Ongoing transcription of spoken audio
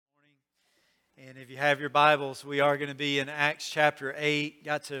And if you have your Bibles, we are going to be in Acts chapter 8.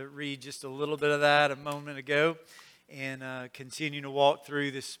 Got to read just a little bit of that a moment ago and continue to walk through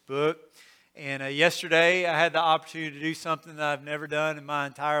this book. And yesterday I had the opportunity to do something that I've never done in my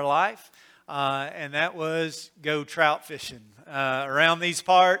entire life, and that was go trout fishing. Around these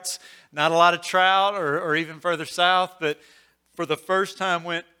parts, not a lot of trout or even further south, but for the first time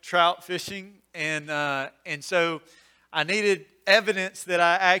went trout fishing. And so I needed evidence that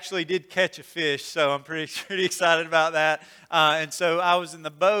I actually did catch a fish, so I'm pretty excited about that. And so I was in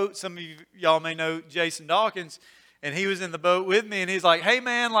the boat. Some of y'all may know Jason Dawkins, and he was in the boat with me, and he's like, "Hey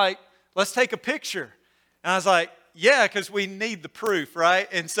man, let's take a picture." And I was like, "Yeah, because we need the proof, right?"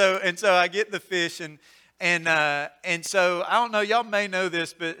 And so I get the fish, and so I don't know, y'all may know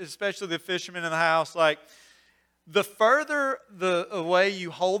this, but especially the fishermen in the house, the further away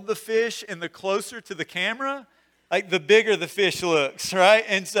you hold the fish and the closer to the camera, the bigger the fish looks, right?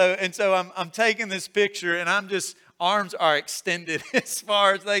 And so I'm taking this picture, and I'm just, arms are extended as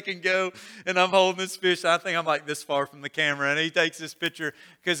far as they can go, and I'm holding this fish. I think I'm like this far from the camera, and he takes this picture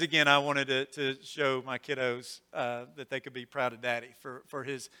because, again, I wanted to show my kiddos that they could be proud of Daddy for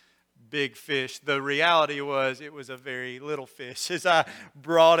his big fish. The reality was it was a very little fish. As I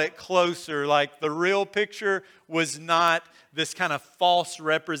brought it closer, the real picture was not this kind of false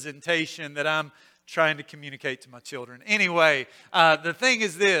representation that I'm trying to communicate to my children. Anyway, the thing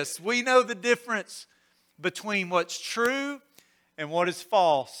is this: we know the difference between what's true and what is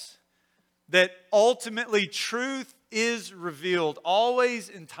false. That ultimately truth is revealed always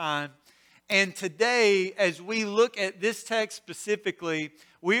in time. And today, as we look at this text specifically,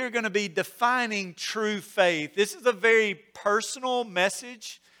 we are going to be defining true faith. This is a very personal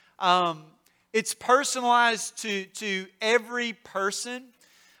message. It's personalized to every person.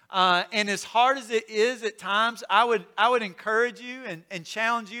 And as hard as it is at times, I would encourage you and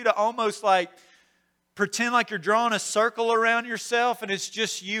challenge you to almost pretend like you're drawing a circle around yourself and it's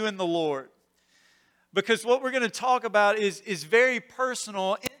just you and the Lord. Because what we're going to talk about is very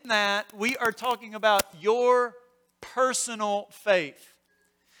personal in that we are talking about your personal faith.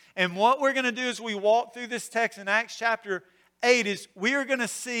 And what we're going to do as we walk through this text in Acts chapter 8 is we are going to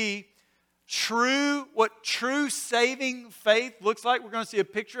see what true saving faith looks like. We're going to see a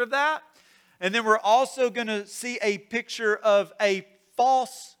picture of that. And then we're also going to see a picture of a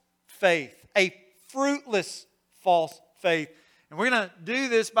false faith, a fruitless false faith. And we're going to do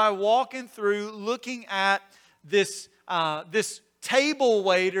this by walking through, looking at this table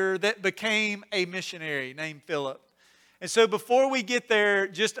waiter that became a missionary named Philip. And so before we get there,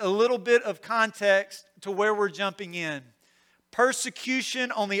 just a little bit of context to where we're jumping in.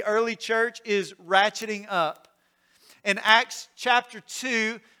 Persecution on the early church is ratcheting up. In Acts chapter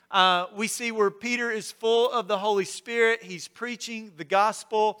 2, we see where Peter is full of the Holy Spirit. He's preaching the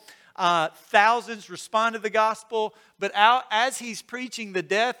gospel. Thousands respond to the gospel. But as he's preaching the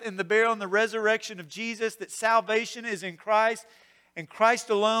death and the burial and the resurrection of Jesus, that salvation is in Christ and Christ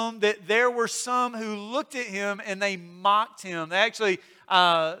alone, that there were some who looked at him and they mocked him. They actually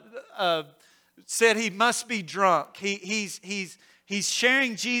said he must be drunk. He's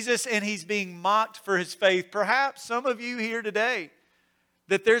sharing Jesus and he's being mocked for his faith. Perhaps some of you here today,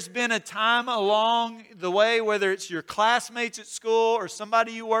 that there's been a time along the way, whether it's your classmates at school or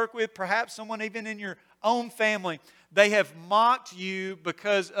somebody you work with, perhaps someone even in your own family, they have mocked you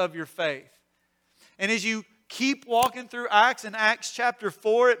because of your faith. And as you keep walking through Acts, in Acts chapter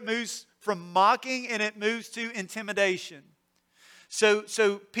 4, it moves from mocking and it moves to intimidation.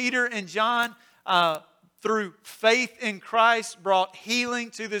 So Peter and John, through faith in Christ, brought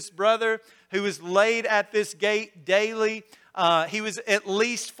healing to this brother who was laid at this gate daily. He was at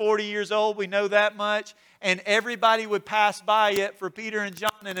least 40 years old, we know that much. And everybody would pass by it for Peter and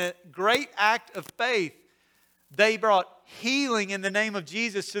John. In a great act of faith, they brought healing in the name of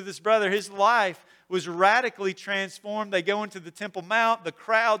Jesus to this brother. His life was radically transformed. They go into the Temple Mount. The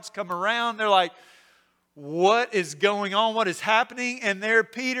crowds come around. They're like, what is going on? What is happening? And there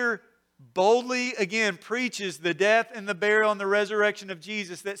Peter boldly again preaches the death and the burial and the resurrection of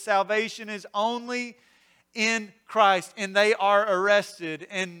Jesus, that salvation is only in Christ. And they are arrested.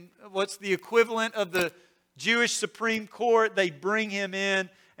 And what's the equivalent of the Jewish Supreme Court? They bring him in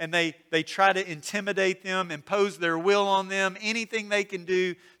and they try to intimidate them, impose their will on them, anything they can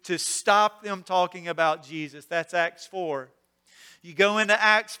do to stop them talking about Jesus. That's Acts 4. You go into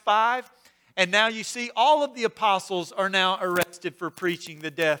Acts 5, and now you see all of the apostles are now arrested for preaching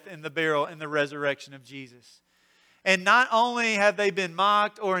the death and the burial and the resurrection of Jesus. And not only have they been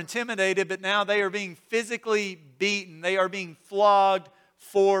mocked or intimidated, but now they are being physically beaten. They are being flogged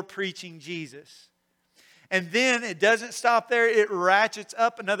for preaching Jesus. And then it doesn't stop there. It ratchets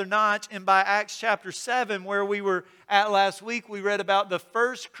up another notch. And by Acts chapter 7, where we were at last week, we read about the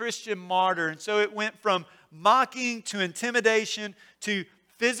first Christian martyr. And so it went from mocking to intimidation to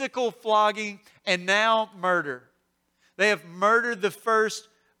physical flogging and now murder. They have murdered the first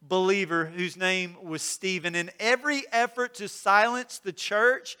believer whose name was Stephen. In every effort to silence the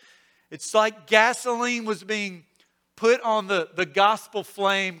church, it's like gasoline was being put on the gospel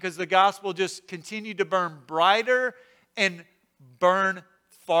flame, because the gospel just continued to burn brighter and burn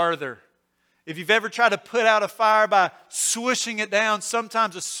farther. If you've ever tried to put out a fire by swishing it down,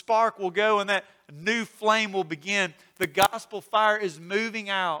 sometimes a spark will go and that new flame will begin. The gospel fire is moving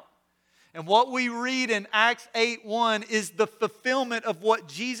out. And what we read in Acts 8:1 is the fulfillment of what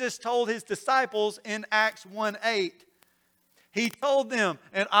Jesus told his disciples in Acts 1:8. He told them,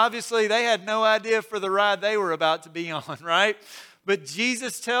 and obviously they had no idea for the ride they were about to be on, right? But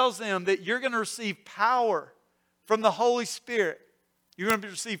Jesus tells them that you're going to receive power from the Holy Spirit. You're going to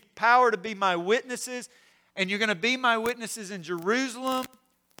receive power to be my witnesses, and you're going to be my witnesses in Jerusalem,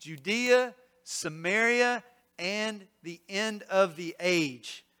 Judea, Samaria, and the end of the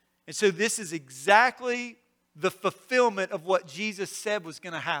age. And so this is exactly the fulfillment of what Jesus said was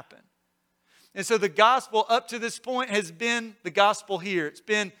going to happen. And so the gospel up to this point has been the gospel here. It's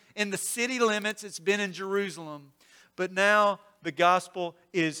been in the city limits. It's been in Jerusalem. But now the gospel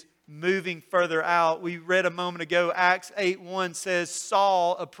is moving further out. We read a moment ago, Acts 8:1 says,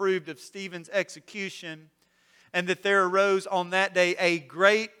 Saul approved of Stephen's execution, and that there arose on that day a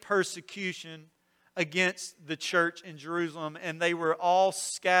great persecution against the church in Jerusalem. And they were all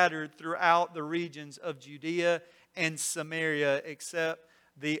scattered throughout the regions of Judea and Samaria, except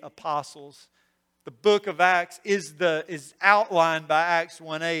the apostles. The book of Acts is outlined by Acts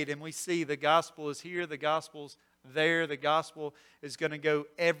 1:8, and we see the gospel is here, the gospel's there, the gospel is going to go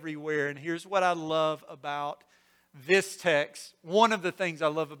everywhere. And here's what I love about this text. One of the things I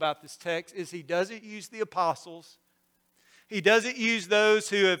love about this text is he doesn't use the apostles. He doesn't use those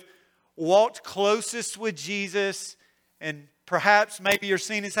who have walked closest with Jesus, and perhaps maybe you're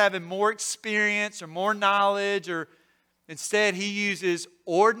seen as having more experience or more knowledge, or instead, he uses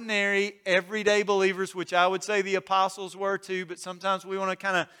ordinary, everyday believers, which I would say the apostles were too, but sometimes we want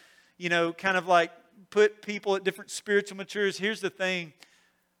to kind of like put people at different spiritual maturities. Here's the thing.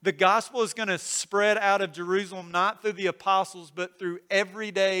 The gospel is going to spread out of Jerusalem, not through the apostles, but through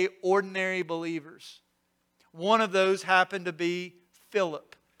everyday, ordinary believers. One of those happened to be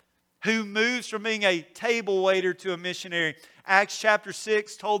Philip, who moves from being a table waiter to a missionary. Acts chapter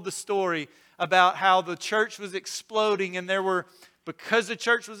 6 told the story about how the church was exploding, and because the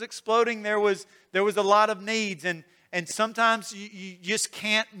church was exploding, there was a lot of needs, and sometimes you just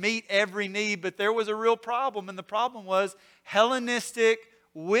can't meet every need, but there was a real problem, and the problem was Hellenistic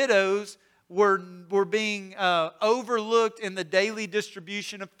widows were being overlooked in the daily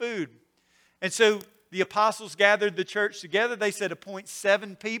distribution of food. And so the apostles gathered the church together. They said, appoint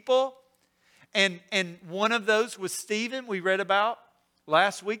 7 people, and one of those was Stephen, we read about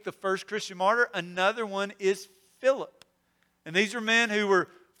last week, the first Christian martyr. Another one is Philip. And these are men who were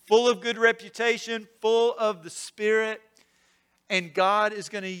full of good reputation, full of the Spirit. And God is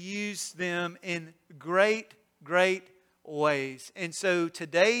going to use them in great, great ways. And so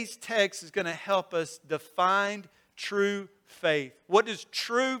today's text is going to help us define true faith. What does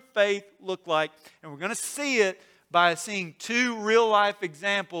true faith look like? And we're going to see it by seeing 2 real-life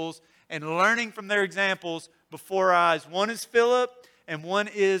examples and learning from their examples before our eyes. One is Philip, and one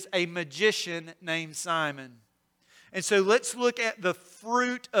is a magician named Simon. And so let's look at the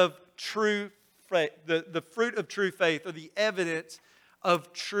fruit of true faith, the fruit of true faith, or the evidence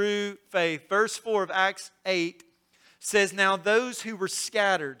of true faith. Verse 4 of Acts 8 says, Now those who were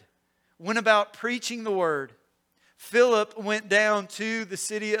scattered went about preaching the word. Philip went down to the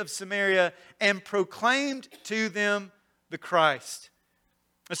city of Samaria and proclaimed to them the Christ.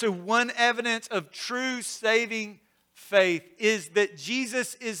 And so one evidence of true saving faith is that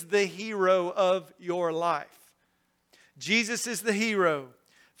Jesus is the hero of your life. Jesus is the hero.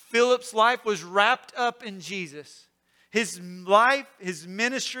 Philip's life was wrapped up in Jesus. His life, his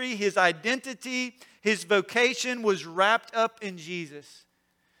ministry, his identity, his vocation was wrapped up in Jesus.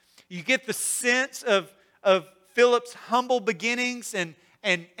 You get the sense of Philip's humble beginnings and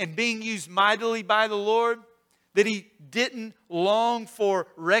being used mightily by the Lord, that he didn't long for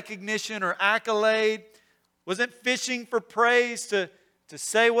recognition or accolade, wasn't fishing for praise to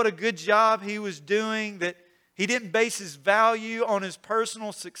say what a good job he was doing, that he didn't base his value on his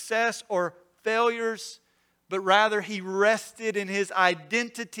personal success or failures, but rather he rested in his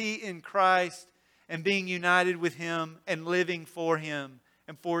identity in Christ and being united with Him and living for Him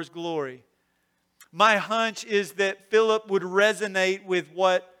and for His glory. My hunch is that Philip would resonate with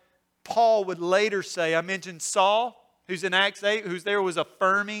what Paul would later say. I mentioned Saul, who's in Acts 8, who's there was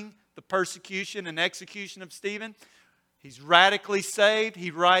affirming the persecution and execution of Stephen. He's radically saved.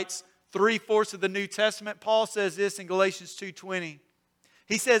 He writes 3/4 of the New Testament. Paul says this in Galatians 2:20.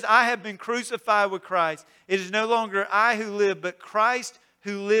 He says, I have been crucified with Christ. It is no longer I who live, but Christ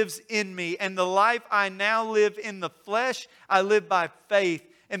who lives in me. And the life I now live in the flesh, I live by faith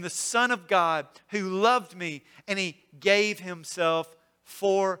in the Son of God who loved me, and He gave Himself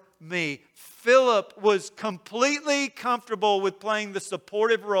for me. Philip was completely comfortable with playing the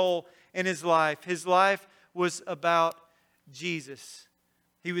supportive role in his life. His life was about Jesus.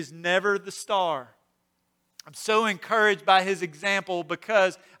 He was never the star. I'm so encouraged by his example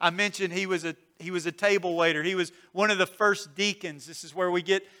because I mentioned he was a table waiter. He was one of the first deacons. This is where we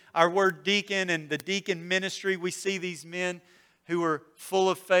get our word deacon and the deacon ministry. We see these men who were full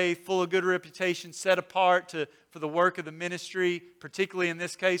of faith, full of good reputation, set apart for the work of the ministry, particularly in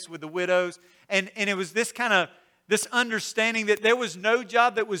this case with the widows. And it was this understanding that there was no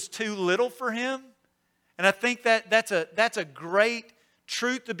job that was too little for him. And I think that's a great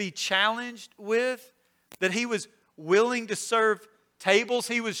truth to be challenged with, that he was willing to serve tables.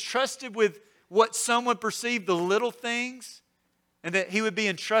 He was trusted with what some would perceive the little things, and that he would be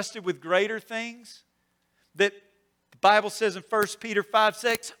entrusted with greater things. That the Bible says in 1 Peter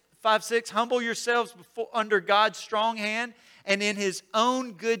 5:6, humble yourselves under God's strong hand, and in His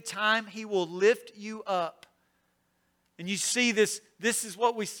own good time He will lift you up. And you see this is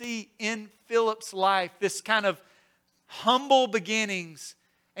what we see in Philip's life, this kind of humble beginnings.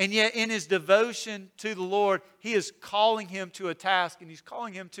 And yet in his devotion to the Lord, He is calling him to a task, and He's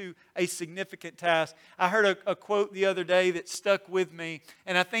calling him to a significant task. I heard a quote the other day that stuck with me,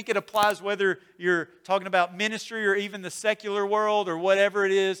 and I think it applies whether you're talking about ministry or even the secular world or whatever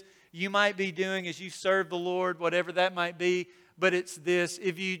it is you might be doing as you serve the Lord, whatever that might be. But it's this: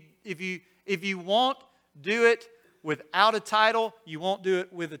 if you won't do it without a title, you won't do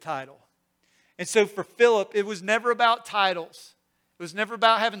it with a title. And so for Philip, it was never about titles. It was never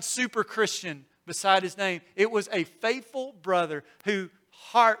about having super Christian beside his name. It was a faithful brother whose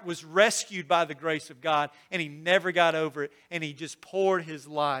heart was rescued by the grace of God, and he never got over it, and he just poured his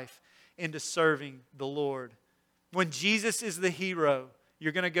life into serving the Lord. When Jesus is the hero,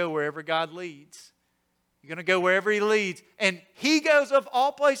 you're going to go wherever God leads. You're going to go wherever He leads. And He goes, of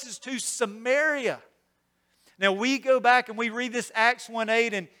all places, to Samaria. Now we go back and we read this Acts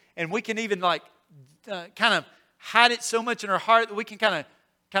 1:8, and we can even kind of hide it so much in our heart that we can kind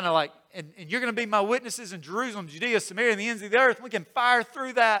of like, and you're going to be my witnesses in Jerusalem, Judea, Samaria, and the ends of the earth. We can fire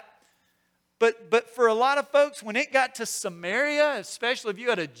through that. But for a lot of folks, when it got to Samaria, especially if you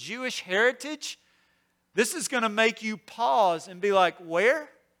had a Jewish heritage, this is going to make you pause and be like, where?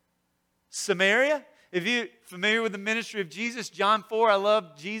 Samaria? If you're familiar with the ministry of Jesus, John 4, I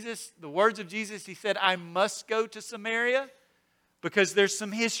love Jesus, the words of Jesus. He said, I must go to Samaria because there's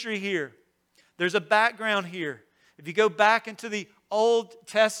some history here. There's a background here. If you go back into the Old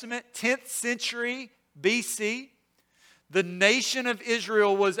Testament, 10th century BC, the nation of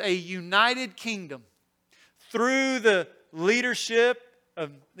Israel was a united kingdom. Through the leadership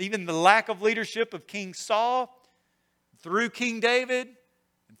of, even the lack of leadership of King Saul, through King David,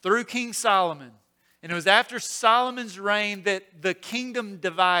 and through King Solomon. And it was after Solomon's reign that the kingdom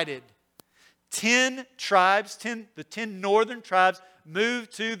divided. 10 tribes, the 10 northern tribes,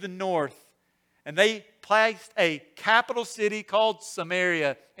 moved to the north. And they placed a capital city called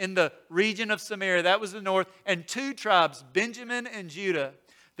Samaria in the region of Samaria. That was the north. And 2 tribes, Benjamin and Judah,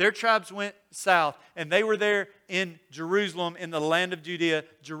 their tribes went south. And they were there in Jerusalem, in the land of Judea.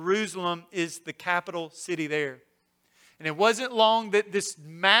 Jerusalem is the capital city there. And it wasn't long that this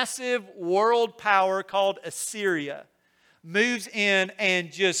massive world power called Assyria moves in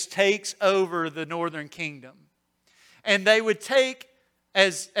and just takes over the northern kingdom. And they would take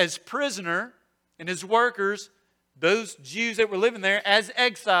as prisoner and as workers those Jews that were living there as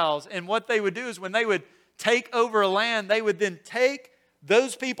exiles. And what they would do is when they would take over a land, they would then take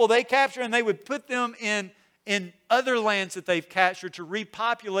those people they capture and they would put them in other lands that they've captured to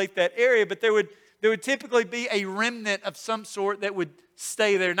repopulate that area. But there would typically be a remnant of some sort that would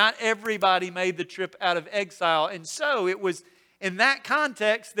stay there. Not everybody made the trip out of exile. And so it was in that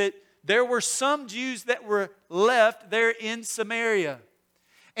context that there were some Jews that were left there in Samaria.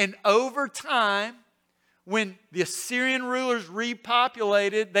 And over time, when the Assyrian rulers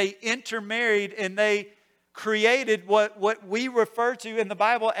repopulated, they intermarried and they created what we refer to in the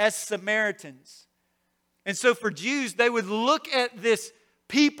Bible as Samaritans. And so for Jews, they would look at this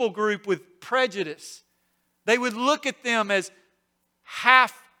people group with prejudice. They would look at them as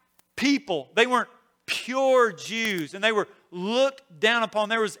half people. They weren't pure Jews, and they were looked down upon.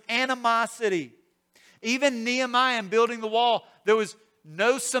 There was animosity. Even Nehemiah in building the wall, there was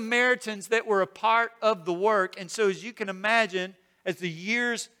no Samaritans that were a part of the work. And so as you can imagine, as the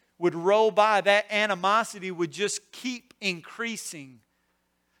years would roll by, that animosity would just keep increasing.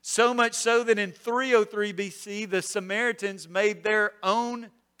 So much so that in 303 BC, the Samaritans made their own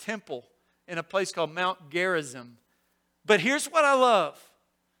temple in a place called Mount Gerizim. But here's what I love.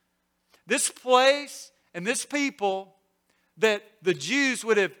 This place and this people that the Jews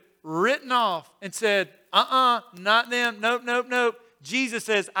would have written off and said, not them, nope, nope, nope. Jesus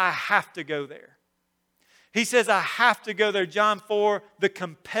says, I have to go there. He says, I have to go there. John 4, the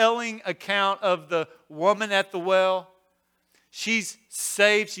compelling account of the woman at the well. She's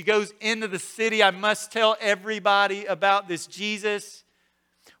saved. She goes into the city. I must tell everybody about this Jesus.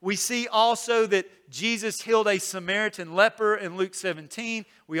 We see also that Jesus healed a Samaritan leper in Luke 17.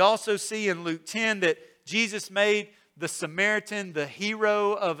 We also see in Luke 10 that Jesus made the Samaritan the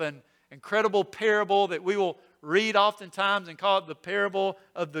hero of an incredible parable that we will read oftentimes and call it the parable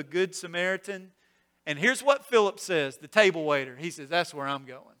of the Good Samaritan. And here's what Philip says, the table waiter. He says, that's where I'm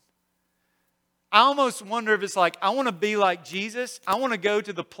going. I almost wonder if it's like, I want to be like Jesus. I want to go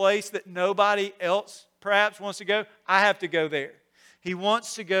to the place that nobody else perhaps wants to go. I have to go there. He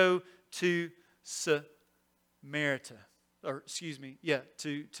wants to go to to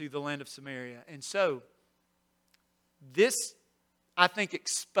the land of Samaria. And so, this, I think,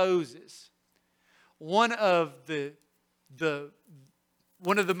 exposes one of the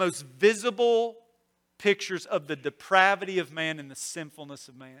most visible pictures of the depravity of man and the sinfulness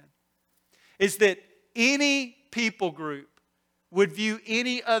of man. Is that any people group would view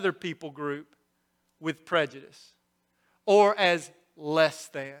any other people group with prejudice or as less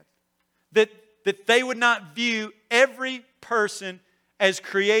than. That they would not view every person as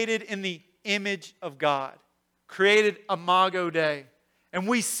created in the image of God, created imago Dei. And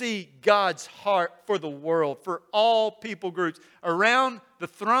we see God's heart for the world, for all people groups. Around the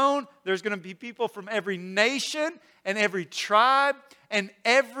throne, there's going to be people from every nation and every tribe and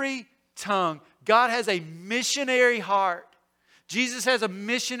every tongue. God has a missionary heart. Jesus has a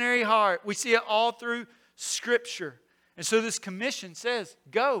missionary heart. We see it all through Scripture. And so this commission says,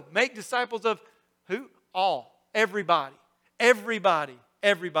 go, make disciples of who? All. Everybody. Everybody.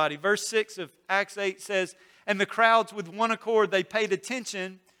 Everybody. Verse 6 of Acts 8 says, and the crowds with one accord, they paid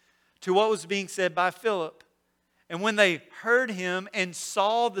attention to what was being said by Philip. And when they heard him and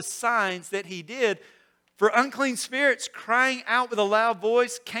saw the signs that he did, for unclean spirits crying out with a loud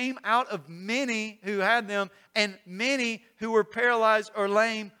voice came out of many who had them, and many who were paralyzed or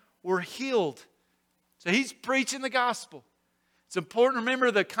lame were healed. So he's preaching the gospel. It's important to remember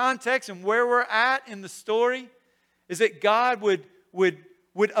the context and where we're at in the story is that God would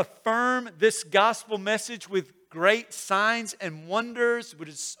affirm this gospel message with great signs and wonders,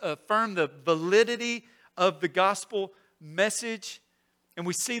 would affirm the validity of the gospel message. And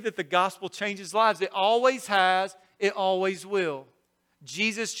we see that the gospel changes lives. It always has. It always will.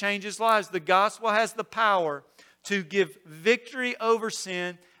 Jesus changes lives. The gospel has the power to give victory over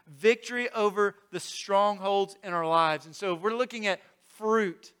sin, victory over the strongholds in our lives. And so if we're looking at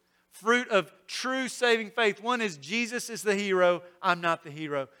fruit of true saving faith, one is Jesus is the hero. I'm not the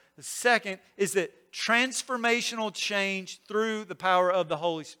hero. The second is that transformational change through the power of the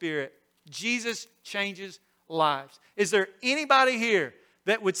Holy Spirit. Jesus changes lives. Is there anybody here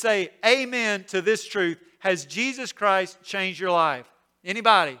that would say amen to this truth? Has Jesus Christ changed your life?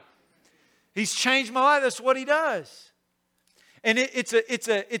 Anybody? He's changed my life. That's what He does. And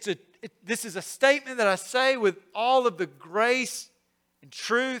this is a statement that I say with all of the grace and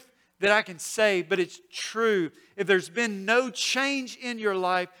truth that I can say, but it's true. If there's been no change in your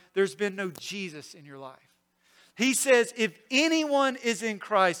life, there's been no Jesus in your life. He says, if anyone is in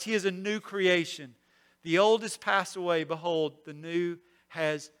Christ, he is a new creation. The old has passed away. Behold, the new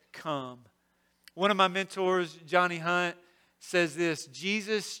has come. One of my mentors, Johnny Hunt, says this: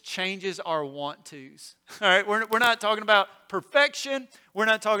 Jesus changes our want tos. All right, we're not talking about perfection. We're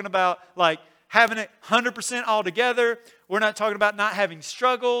not talking about like having it 100% all together. We're not talking about not having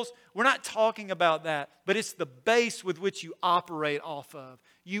struggles. We're not talking about that. But it's the base with which you operate off of.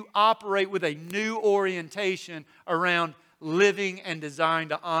 You operate with a new orientation around living and desiring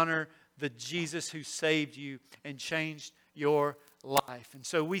to honor the Jesus who saved you and changed your life. And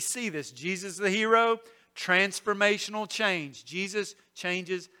so we see this. Jesus the hero, transformational change. Jesus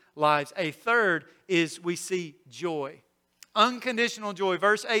changes lives. A third is we see joy. Unconditional joy.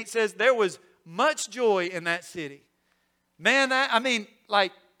 Verse 8 says there was much joy in that city. Man,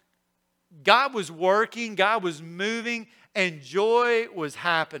 God was working, God was moving, and joy was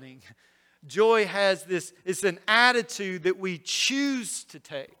happening. Joy has this, it's an attitude that we choose to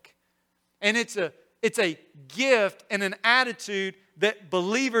take. And it's a gift and an attitude that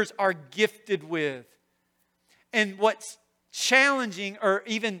believers are gifted with. And what's challenging or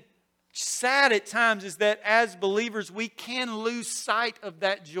even sad at times is that as believers, we can lose sight of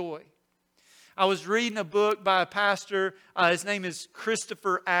that joy. I was reading a book by a pastor. His name is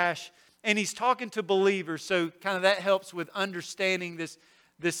Christopher Ash. And he's talking to believers. So kind of that helps with understanding this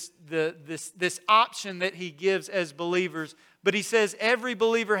option that he gives as believers. But he says every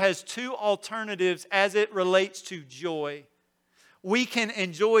believer has two alternatives as it relates to joy. We can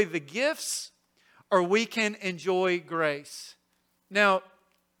enjoy the gifts or we can enjoy grace. Now,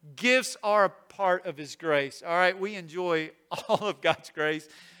 gifts are a part of His grace. All right, we enjoy all of God's grace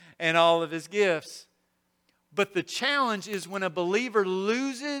and all of His gifts. But the challenge is when a believer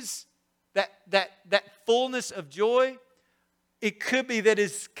loses that fullness of joy, it could be that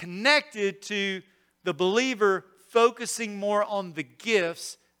it's connected to the believer focusing more on the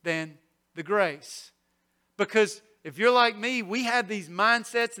gifts than the grace. Because if you're like me, we have these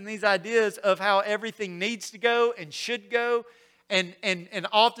mindsets and these ideas of how everything needs to go and should go. And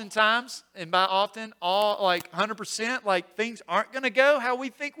oftentimes, and by often, all like 100%, like things aren't going to go how we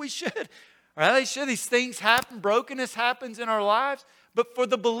think we should. Or how they should. These things happen. Brokenness happens in our lives. But for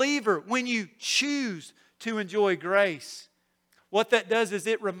the believer, when you choose to enjoy grace, what that does is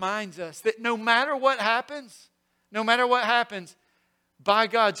it reminds us that no matter what happens, by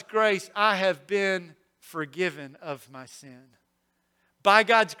God's grace, I have been forgiven of my sin. By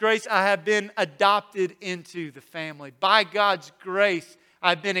God's grace, I have been adopted into the family. By God's grace,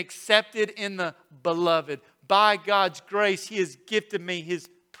 I've been accepted in the beloved. By God's grace, He has gifted me His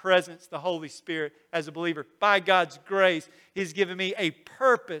presence, the Holy Spirit, as a believer. By God's grace, He's given me a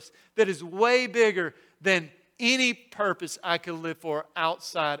purpose that is way bigger than any purpose I could live for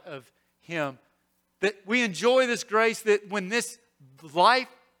outside of Him. That we enjoy this grace, that when this life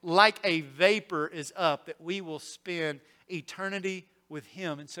like a vapor is up, that we will spend eternity with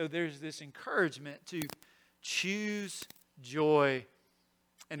Him. And so there's this encouragement to choose joy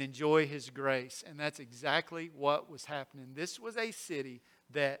and enjoy His grace. And that's exactly what was happening. This was a city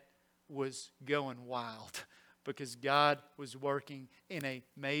that was going wild because God was working in a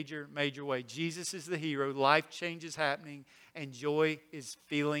major, major way. Jesus is the hero. Life change is happening, and joy is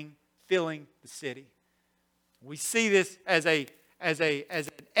filling the city. We see this as an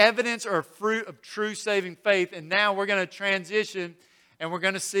evidence or a fruit of true saving faith. And now we're going to transition and we're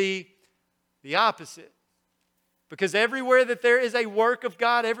going to see the opposite. Because everywhere that there is a work of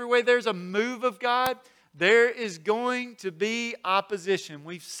God, everywhere there's a move of God, there is going to be opposition.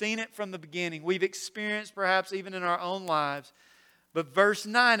 We've seen it from the beginning. We've experienced perhaps even in our own lives. But verse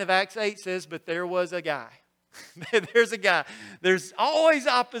 9 of Acts 8 says, but there was a guy. There's a guy. There's always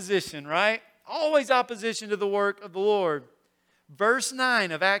opposition, right? Always opposition to the work of the Lord. Verse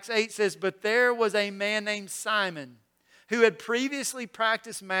 9 of Acts 8 says, but there was a man named Simon who had previously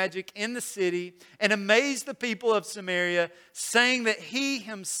practiced magic in the city and amazed the people of Samaria, saying that he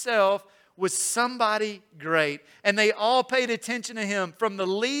himself was somebody great. And they all paid attention to him, from the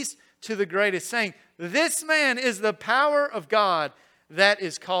least to the greatest, saying, this man is the power of God that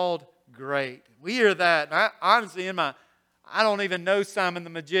is called great. We hear that. And honestly, I don't even know Simon the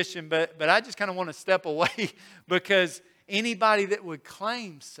magician, but I just kind of want to step away because anybody that would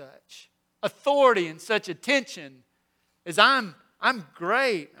claim such authority and such attention is I'm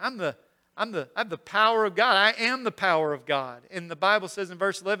great. I have the power of God. I am the power of God. And the Bible says in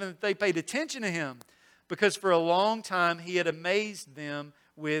verse 11 that they paid attention to him because for a long time he had amazed them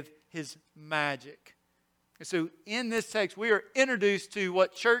with his magic. And so in this text we are introduced to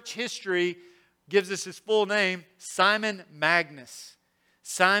what church history gives us his full name, Simon Magus.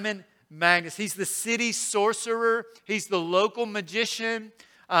 Simon Magus. He's the city sorcerer. He's the local magician.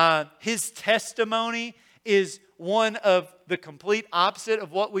 His testimony is one of the complete opposite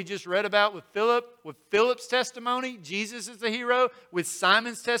of what we just read about with Philip. With Philip's testimony, Jesus is the hero. With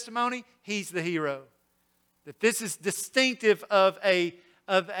Simon's testimony, he's the hero. That this is distinctive of a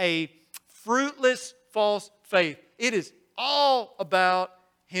fruitless false faith. It is all about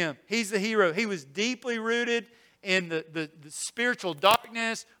him. He's the hero. He was deeply rooted in the spiritual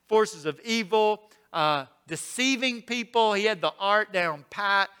darkness, forces of evil, deceiving people. He had the art down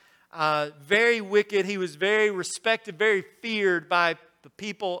pat. Very wicked. He was very respected, very feared by the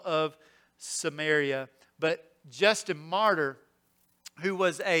people of Samaria. But Justin Martyr, who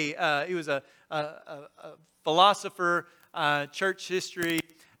was a philosopher, church history,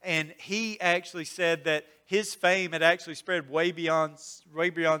 and he actually said that his fame had actually spread way beyond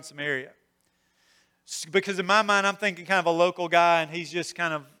Samaria. Because in my mind, I'm thinking kind of a local guy, and he's just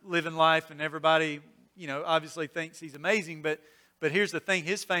kind of living life, and everybody, obviously thinks he's amazing. But here's the thing.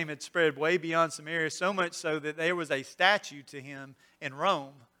 His fame had spread way beyond Samaria, so much so that there was a statue to him in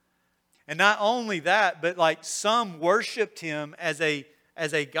Rome. And not only that, but like some worshipped him as a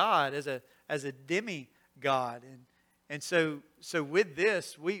god, as a demigod. And so with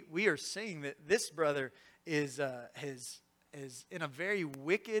this, we are seeing that this brother is in a very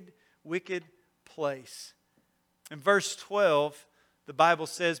wicked place. In verse 12, the Bible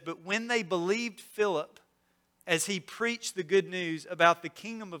says, "But when they believed Philip as he preached the good news about the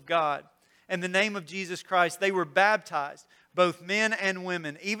kingdom of God and the name of Jesus Christ, they were baptized, both men and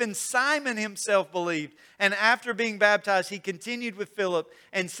women. Even Simon himself believed. And after being baptized, he continued with Philip,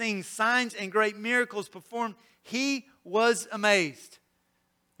 and seeing signs and great miracles performed, he was amazed."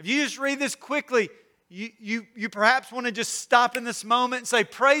 If you just read this quickly, you perhaps want to just stop in this moment and say,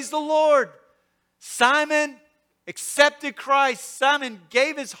 "Praise the Lord." Simon accepted Christ. Simon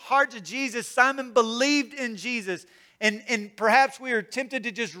gave his heart to Jesus. Simon believed in Jesus. And perhaps we are tempted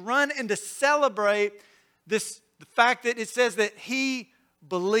to just run and to celebrate the fact that it says that he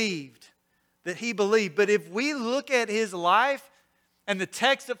believed. That he believed. But if we look at his life and the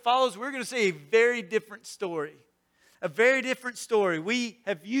text that follows, we're going to see a very different story. A very different story. We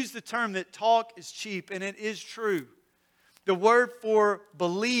have used the term that talk is cheap, and it is true. The word for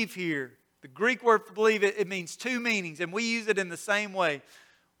believe here, the Greek word for believe, it means two meanings, and we use it in the same way.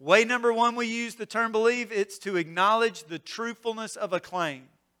 Way number one, we use the term believe, it's to acknowledge the truthfulness of a claim.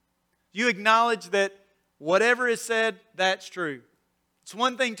 You acknowledge that whatever is said, that's true. It's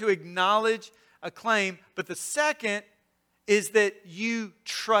one thing to acknowledge a claim, but the second is that you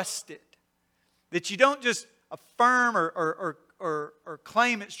trust it. That you don't just affirm or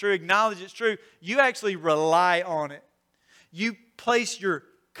claim it's true, acknowledge it's true. You actually rely on it. You place your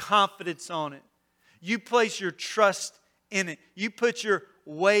confidence on it. You place your trust in it. You put your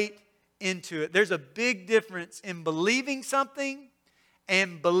weight into it. There's a big difference in believing something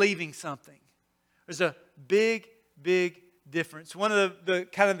and believing something. There's a big difference. One of the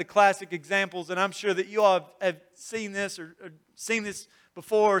kind of the classic examples, and I'm sure that you all have seen this or seen this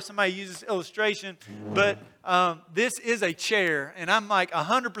before, or somebody uses illustration, but this is a chair, and I'm like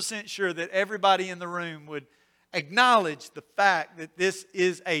 100% sure that everybody in the room would acknowledge the fact that this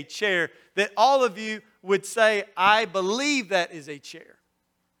is a chair, that all of you would say, "I believe that is a chair."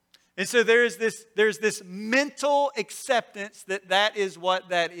 And so there's this mental acceptance that is what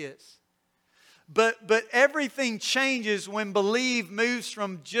that is. But everything changes when believe moves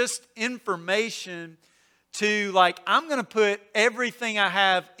from just information to like, I'm going to put everything I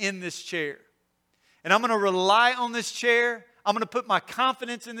have in this chair. And I'm going to rely on this chair. I'm going to put my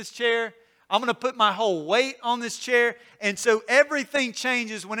confidence in this chair. I'm going to put my whole weight on this chair. And so everything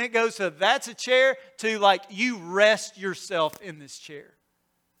changes when it goes to that's a chair to like you rest yourself in this chair.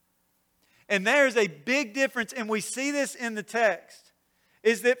 And there's a big difference, and we see this in the text,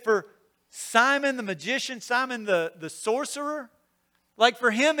 is that for Simon the magician, Simon the sorcerer, like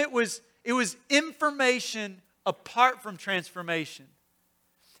for him it was information apart from transformation.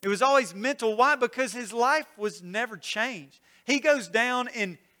 It was always mental. Why? Because his life was never changed. He goes down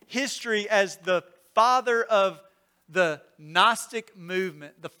in history as the father of the Gnostic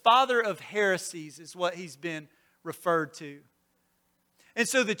movement. The father of heresies is what he's been referred to. And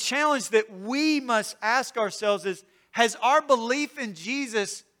so the challenge that we must ask ourselves is, has our belief in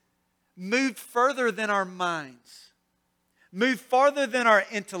Jesus moved further than our minds? Moved farther than our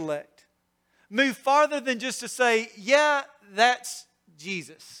intellect? Moved farther than just to say, yeah, that's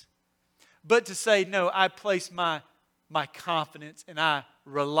Jesus. But to say, no, I place my confidence and I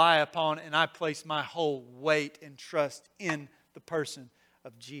rely upon and I place my whole weight and trust in the person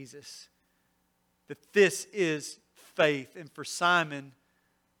of Jesus. That this is faith. And for Simon,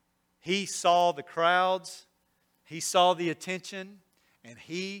 he saw the crowds, he saw the attention, and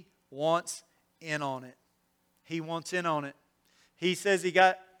he wants in on it. He wants in on it. He says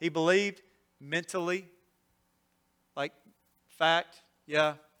he believed mentally. Like, fact,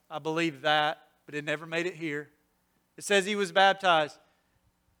 yeah, I believe that, but it never made it here. It says he was baptized.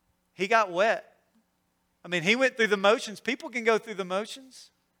 He got wet. I mean, he went through the motions. People can go through the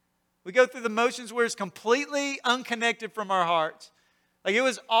motions. We go through the motions where it's completely unconnected from our hearts. Like it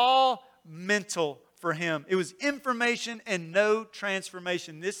was all mental for him. It was information and no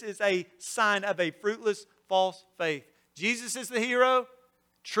transformation. This is a sign of a fruitless, false faith. Jesus is the hero,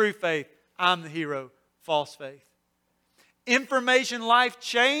 true faith. I'm the hero, false faith. Information, life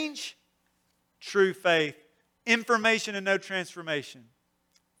change, true faith. Information and no transformation,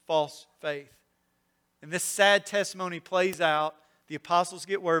 false faith. And this sad testimony plays out the apostles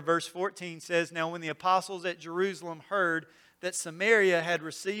get word. Verse 14 says, "Now when the apostles at Jerusalem heard that Samaria had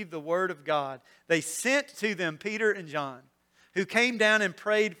received the word of God, they sent to them Peter and John, who came down and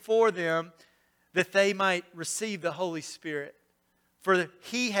prayed for them that they might receive the Holy Spirit. For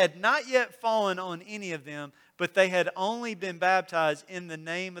he had not yet fallen on any of them, but they had only been baptized in the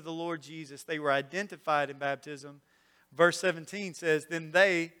name of the Lord Jesus." They were identified in baptism. Verse 17 says, "Then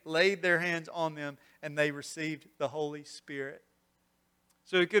they laid their hands on them and they received the Holy Spirit."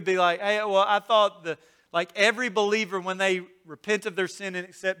 So it could be like, hey, well, I thought like every believer, when they repent of their sin and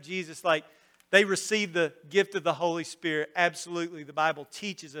accept Jesus, like they receive the gift of the Holy Spirit. Absolutely, the Bible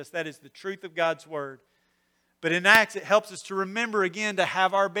teaches us that is the truth of God's Word. But in Acts, it helps us to remember again to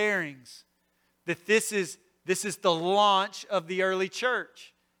have our bearings. That this is the launch of the early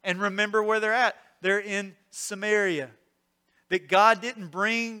church. And remember where they're at. They're in Samaria. That God didn't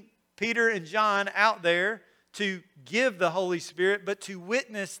bring Peter and John out there to give the Holy Spirit, but to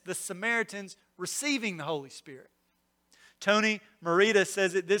witness the Samaritans receiving the Holy Spirit. Tony Merida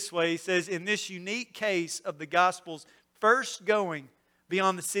says it this way. He says, "In this unique case of the gospel's first going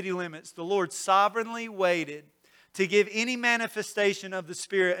beyond the city limits, the Lord sovereignly waited to give any manifestation of the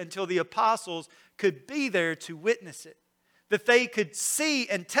Spirit until the apostles could be there to witness it. That they could see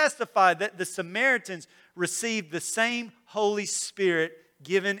and testify that the Samaritans received the same Holy Spirit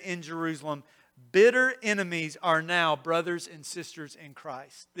given in Jerusalem. Bitter enemies are now brothers and sisters in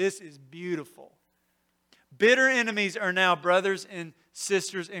Christ." This is beautiful. Bitter enemies are now brothers and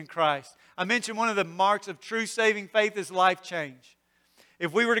sisters in Christ. I mentioned one of the marks of true saving faith is life change.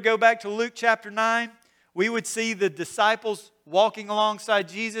 If we were to go back to Luke chapter 9, we would see the disciples walking alongside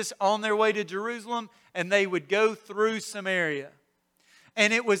Jesus on their way to Jerusalem, and they would go through Samaria.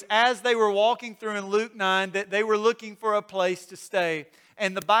 And it was as they were walking through in Luke 9 that they were looking for a place to stay.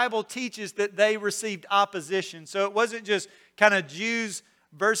 And the Bible teaches that they received opposition. So it wasn't just kind of Jews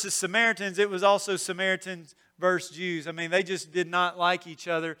versus Samaritans. It was also Samaritans versus Jews. I mean, they just did not like each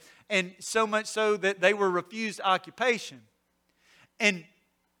other. And so much so that they were refused occupation. And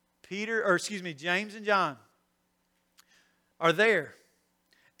James and John are there.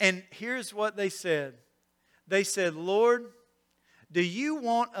 And here's what they said. They said, "Lord, do you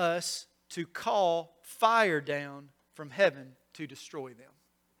want us to call fire down from heaven to destroy them?"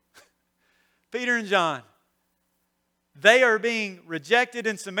 Peter and John, they are being rejected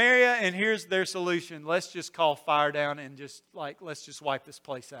in Samaria, and here's their solution. Let's just call fire down and let's just wipe this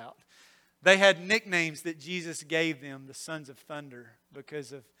place out. They had nicknames that Jesus gave them, the sons of thunder,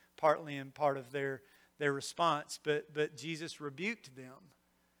 because of partly in part of their response. But Jesus rebuked them.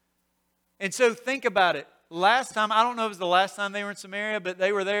 And so think about it. Last time, I don't know if it was the last time they were in Samaria, but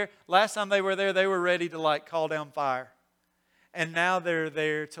they were there. Last time they were there, they were ready to call down fire. And now they're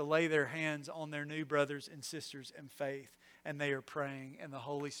there to lay their hands on their new brothers and sisters in faith. And they are praying, and the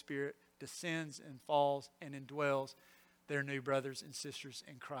Holy Spirit descends and falls and indwells their new brothers and sisters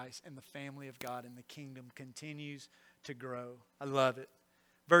in Christ. And the family of God and the kingdom continues to grow. I love it.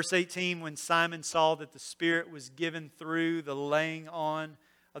 Verse 18, when Simon saw that the Spirit was given through the laying on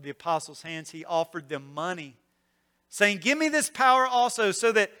of the apostles' hands, he offered them money, saying, "Give me this power also,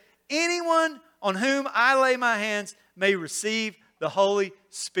 so that anyone on whom I lay my hands may receive the Holy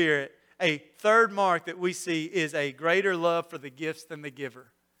Spirit." A third mark that we see is a greater love for the gifts than the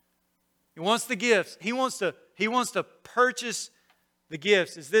giver. He wants the gifts. He wants to purchase the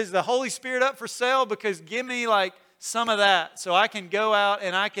gifts. Is the Holy Spirit up for sale? Because give me some of that so I can go out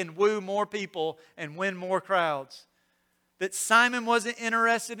and I can woo more people and win more crowds. That Simon wasn't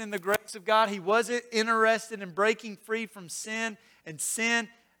interested in the grace of God. He wasn't interested in breaking free from sin and sin.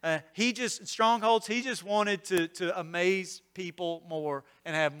 Strongholds. He just wanted to amaze people more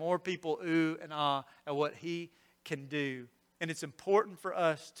and have more people ooh and ah at what he can do. And it's important for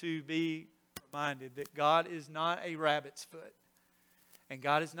us to be reminded that God is not a rabbit's foot. And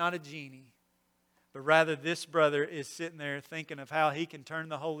God is not a genie. But rather this brother is sitting there thinking of how he can turn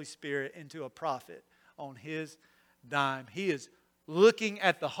the Holy Spirit into a prophet on his dime. He is looking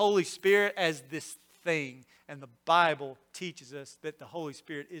at the Holy Spirit as this thing. And the Bible teaches us that the Holy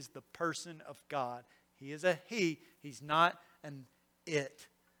Spirit is the person of God. He is a he. He's not an it.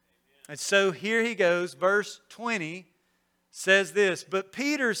 And so here he goes. Verse 20 says this, "But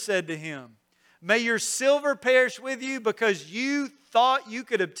Peter said to him, 'May your silver perish with you because you thought you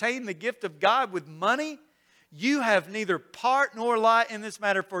could obtain the gift of God with money. You have neither part nor lot in this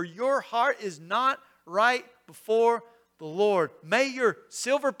matter, for your heart is not right before the Lord.'" May your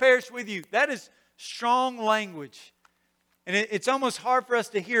silver perish with you. That is strong language. And it's almost hard for us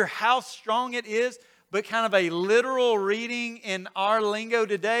to hear how strong it is, but kind of a literal reading in our lingo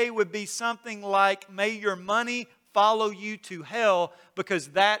today would be something like, "May your money follow you to hell because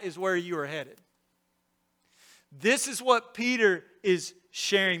that is where you are headed. This is what Peter is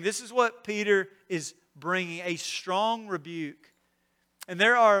sharing. This is what Peter is bringing, a strong rebuke. And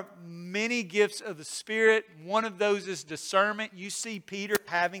there are many gifts of the Spirit. One of those is discernment. You see Peter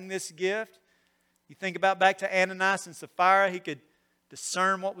having this gift. You think about back to Ananias and Sapphira. He could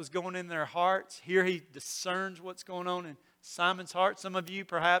discern what was going in their hearts. Here he discerns what's going on in Simon's heart. Some of you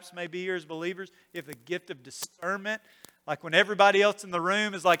perhaps may be here as believers. You have the gift of discernment. Like when everybody else in the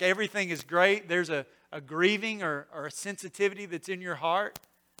room is like everything is great, there's a grieving or a sensitivity that's in your heart.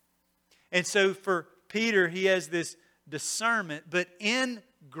 And so for Peter, he has this discernment. But in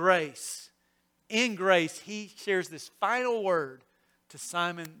grace, he shares this final word to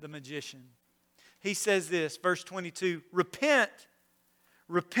Simon the magician. He says this, verse 22, Repent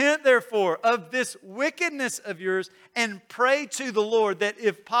therefore of this wickedness of yours and pray to the Lord that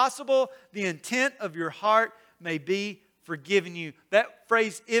if possible the intent of your heart may be forgiven you. That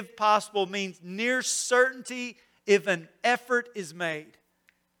phrase, if possible, means near certainty if an effort is made.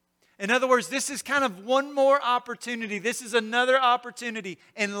 In other words, this is kind of one more opportunity. This is another opportunity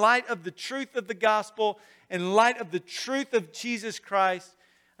in light of the truth of the gospel, in light of the truth of Jesus Christ,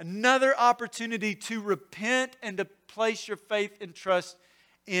 another opportunity to repent and to place your faith and trust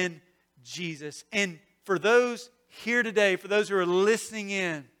in Jesus. And for those here today, for those who are listening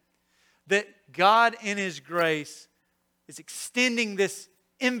in, that God in His grace is extending this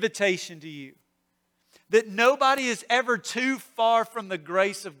invitation to you. That nobody is ever too far from the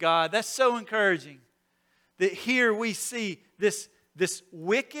grace of God. That's so encouraging. That here we see this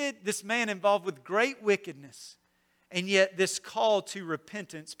man involved with great wickedness. And yet this call to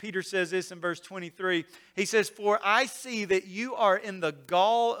repentance. Peter says this in verse 23. He says, For I see that you are in the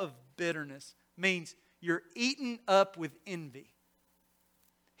gall of bitterness. Means you're eaten up with envy.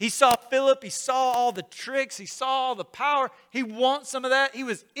 He saw Philip. He saw all the tricks. He saw all the power. He wants some of that. He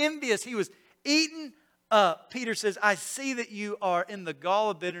was envious. He was eaten up. Peter says, I see that you are in the gall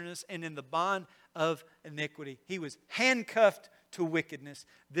of bitterness and in the bond of iniquity. He was handcuffed to wickedness.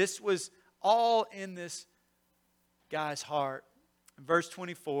 This was all in this guy's heart. Verse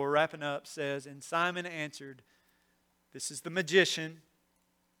 24, wrapping up, says, And Simon answered, this is the magician,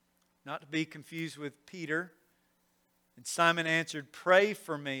 not to be confused with Peter. And Simon answered, Pray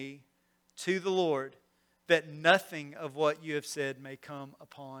for me to the Lord, that nothing of what you have said may come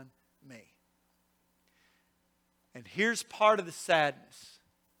upon me. And here's part of the sadness,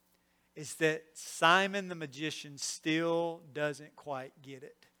 is that Simon the magician still doesn't quite get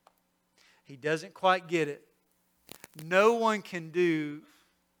it. He doesn't quite get it. No one can do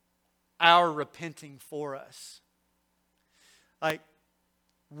our repenting for us. Like,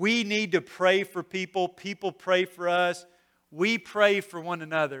 we need to pray for people. People pray for us. We pray for one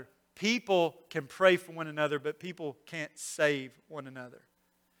another. People can pray for one another, but people can't save one another.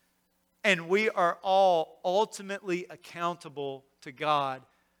 And we are all ultimately accountable to God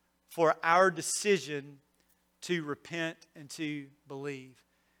for our decision to repent and to believe.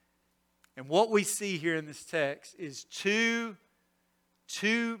 And what we see here in this text is two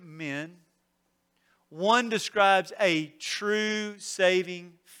men. One describes a true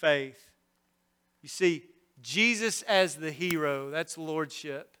saving faith. You see, Jesus as the hero, that's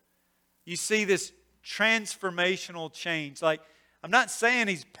lordship. You see this transformational change. Like, I'm not saying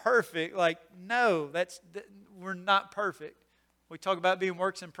he's perfect. Like, no, we're not perfect. We talk about being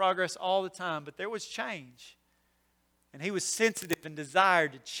works in progress all the time, but there was change. And he was sensitive and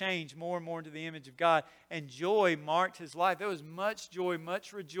desired to change more and more into the image of God. And joy marked his life. There was much joy,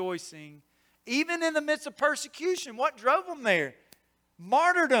 much rejoicing, even in the midst of persecution. What drove them there?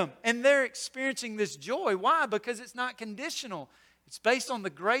 Martyrdom. And they're experiencing this joy. Why? Because it's not conditional. It's based on the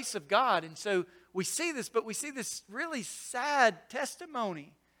grace of God. And so we see this, but we see this really sad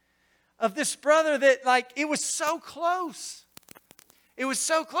testimony of this brother that, like, it was so close. It was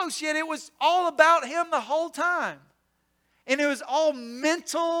so close, yet it was all about him the whole time. And it was all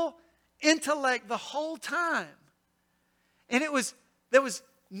mental intellect the whole time. And there was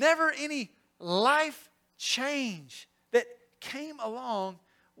never any life change that came along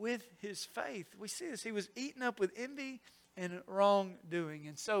with his faith. We see this. He was eaten up with envy and wrongdoing.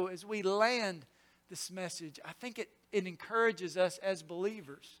 And so as we land this message, I think it encourages us as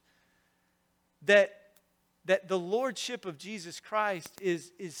believers that the lordship of Jesus Christ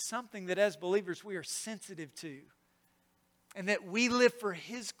is something that as believers we are sensitive to. And that we live for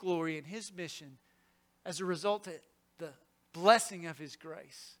His glory and His mission as a result of the blessing of His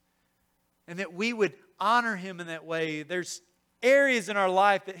grace. And that we would honor Him in that way. There's areas in our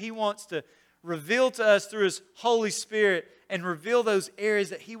life that He wants to reveal to us through His Holy Spirit and reveal those areas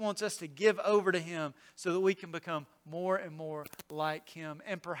that He wants us to give over to Him so that we can become more and more like Him.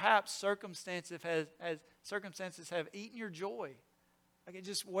 And perhaps circumstances have eaten your joy. Like it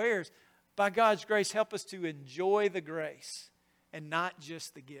just wears. By God's grace, help us to enjoy the grace and not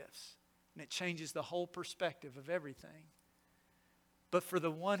just the gifts. And it changes the whole perspective of everything. But for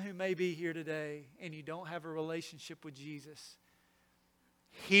the one who may be here today and you don't have a relationship with Jesus,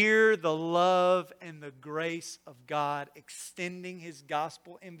 hear the love and the grace of God extending His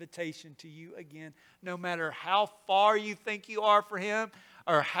gospel invitation to you again. No matter how far you think you are for Him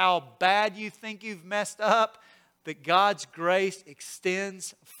or how bad you think you've messed up, that God's grace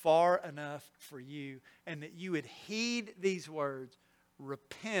extends far enough for you, and that you would heed these words,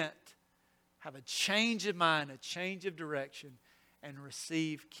 repent, have a change of mind, a change of direction, and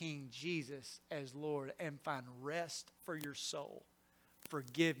receive King Jesus as Lord and find rest for your soul,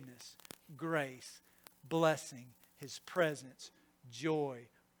 forgiveness, grace, blessing, His presence, joy,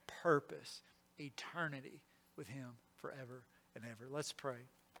 purpose, eternity with Him forever and ever. Let's pray.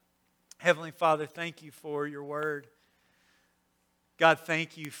 Heavenly Father, thank You for Your word. God,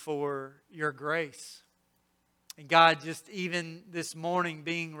 thank You for Your grace. And God, just even this morning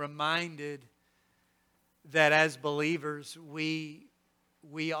being reminded that as believers, we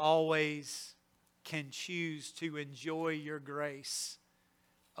always can choose to enjoy Your grace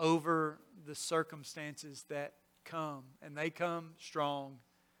over the circumstances that come. And they come strong.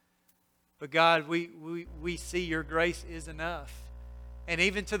 But God, we see Your grace is enough. And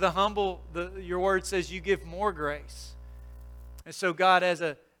even to the humble, Your word says You give more grace. And so God, as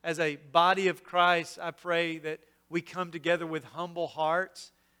a body of Christ, I pray that we come together with humble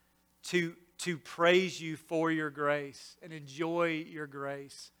hearts to praise You for Your grace and enjoy Your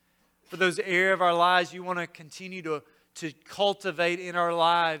grace. For those areas of our lives You want to continue to cultivate in our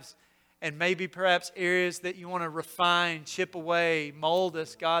lives, and maybe perhaps areas that You want to refine, chip away, mold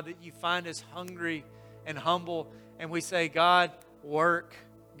us, God, that You find us hungry and humble. And we say, God, work,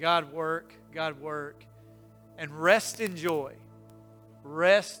 God, work, God, work. And rest in joy.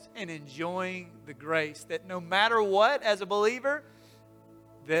 Rest in enjoying the grace that no matter what, as a believer,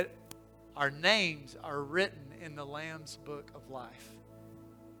 that our names are written in the Lamb's book of life.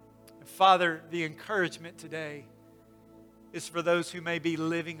 And Father, the encouragement today is for those who may be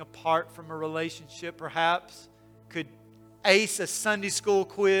living apart from a relationship, perhaps could ace a Sunday school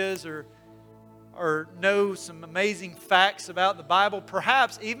quiz or know some amazing facts about the Bible,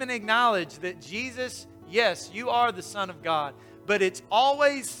 perhaps even acknowledge that Jesus, yes, You are the Son of God, but it's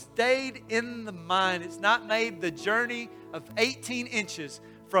always stayed in the mind. It's not made the journey of 18 inches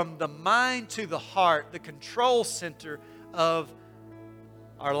from the mind to the heart, the control center of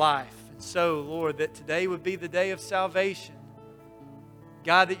our life. And so, Lord, that today would be the day of salvation.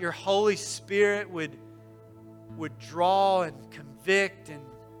 God, that Your Holy Spirit would draw and convict and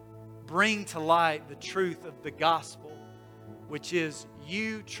bring to light the truth of the gospel, which is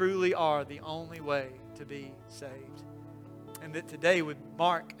You truly are the only way to be saved. And that today would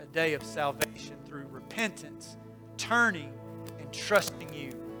mark a day of salvation through repentance, turning, and trusting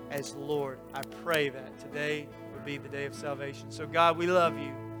You as Lord. I pray that today would be the day of salvation. So God, we love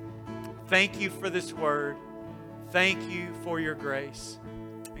You. Thank You for this word. Thank You for Your grace.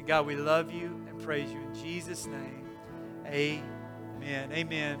 And God, we love You and praise You in Jesus' name. Amen.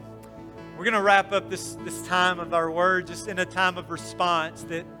 Amen. We're going to wrap up this time of our word just in a time of response.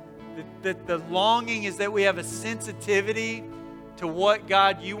 That the longing is that we have a sensitivity to what,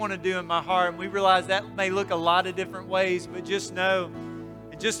 God, You want to do in my heart. And we realize that may look a lot of different ways, but just know,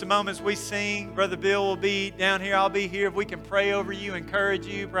 in just a moment as we sing, Brother Bill will be down here, I'll be here. If we can pray over you, encourage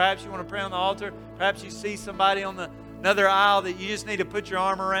you. Perhaps you want to pray on the altar. Perhaps you see somebody on another aisle that you just need to put your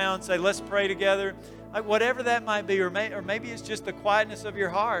arm around, say, let's pray together. Like whatever that might be, or maybe it's just the quietness of your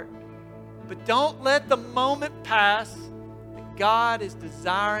heart. But don't let the moment pass that God is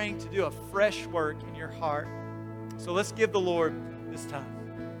desiring to do a fresh work in your heart. So let's give the Lord this time.